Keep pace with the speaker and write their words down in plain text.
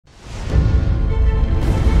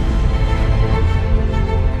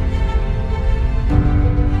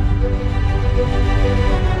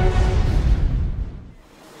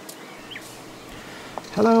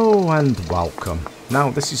Hello and welcome.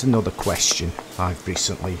 Now this is another question I've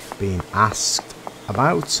recently been asked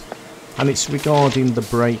about, and it's regarding the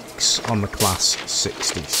brakes on the Class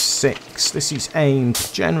 66. This is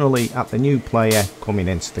aimed generally at the new player coming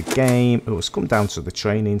into the game who has come down to the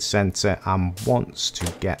training centre and wants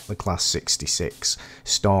to get the Class 66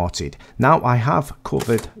 started. Now I have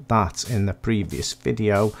covered that in the previous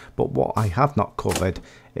video, but what I have not covered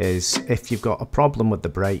is if you've got a problem with the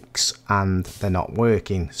brakes and they're not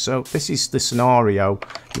working. So this is the scenario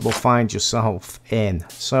you will find yourself in.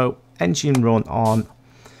 So engine run on,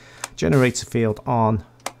 generator field on,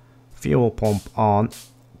 fuel pump on,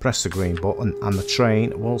 press the green button and the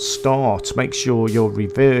train will start. Make sure your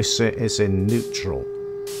reverser is in neutral.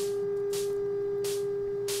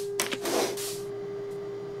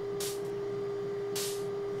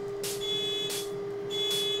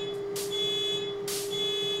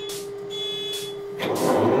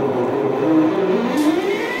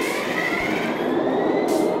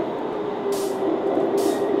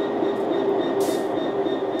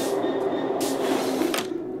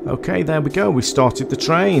 Okay, there we go, we started the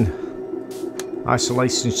train.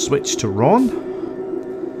 Isolation switch to run.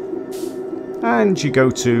 And you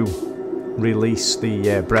go to release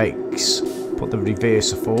the brakes. Put the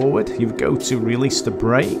reverser forward. You go to release the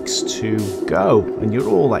brakes to go. And you're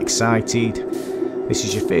all excited. This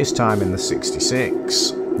is your first time in the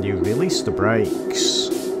 66. You release the brakes.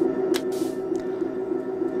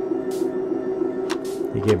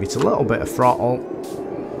 You give it a little bit of throttle.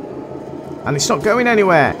 And it's not going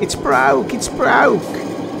anywhere. It's broke. It's broke.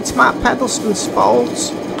 It's Matt Pedalston's fault.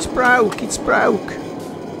 It's broke. It's broke.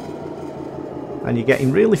 And you're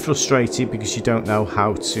getting really frustrated because you don't know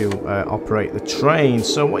how to operate the train.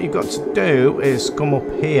 So what you've got to do is come up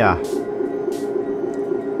here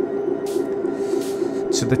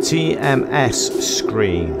to the TMS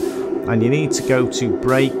screen. And you need to go to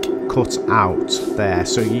brake cut out there.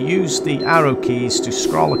 So you use the arrow keys to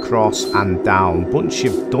scroll across and down. Once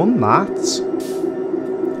you've done that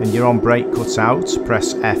and you're on brake cut out,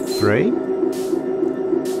 press F3,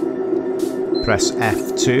 press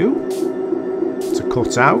F2 to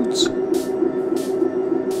cut out,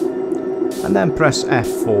 and then press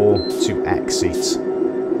F4 to exit.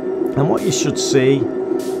 And what you should see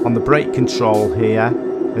on the brake control here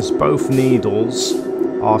is both needles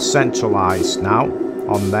are centralized now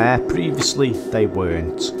on there. Previously they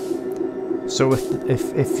weren't. So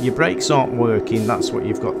if your brakes aren't working, that's what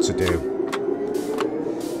you've got to do.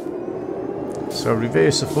 So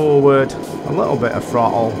reverser forward, a little bit of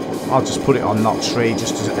throttle. I'll just put it on notch 3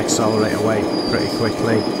 just to accelerate away pretty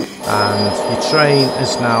quickly, and your train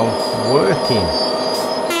is now working.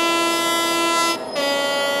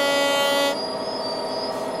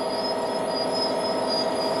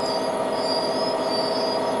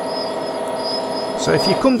 So if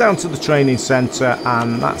you come down to the training centre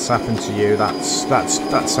and that's happened to you, that's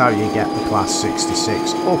how you get the Class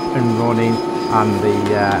 66 up and running and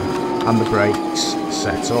the brakes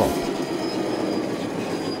set up.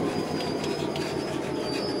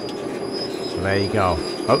 So there you go.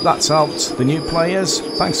 Hope that's helped the new players.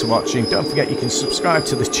 Thanks for watching. Don't forget you can subscribe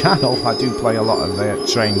to the channel. I do play a lot of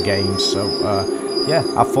train games, so yeah,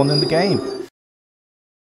 have fun in the game.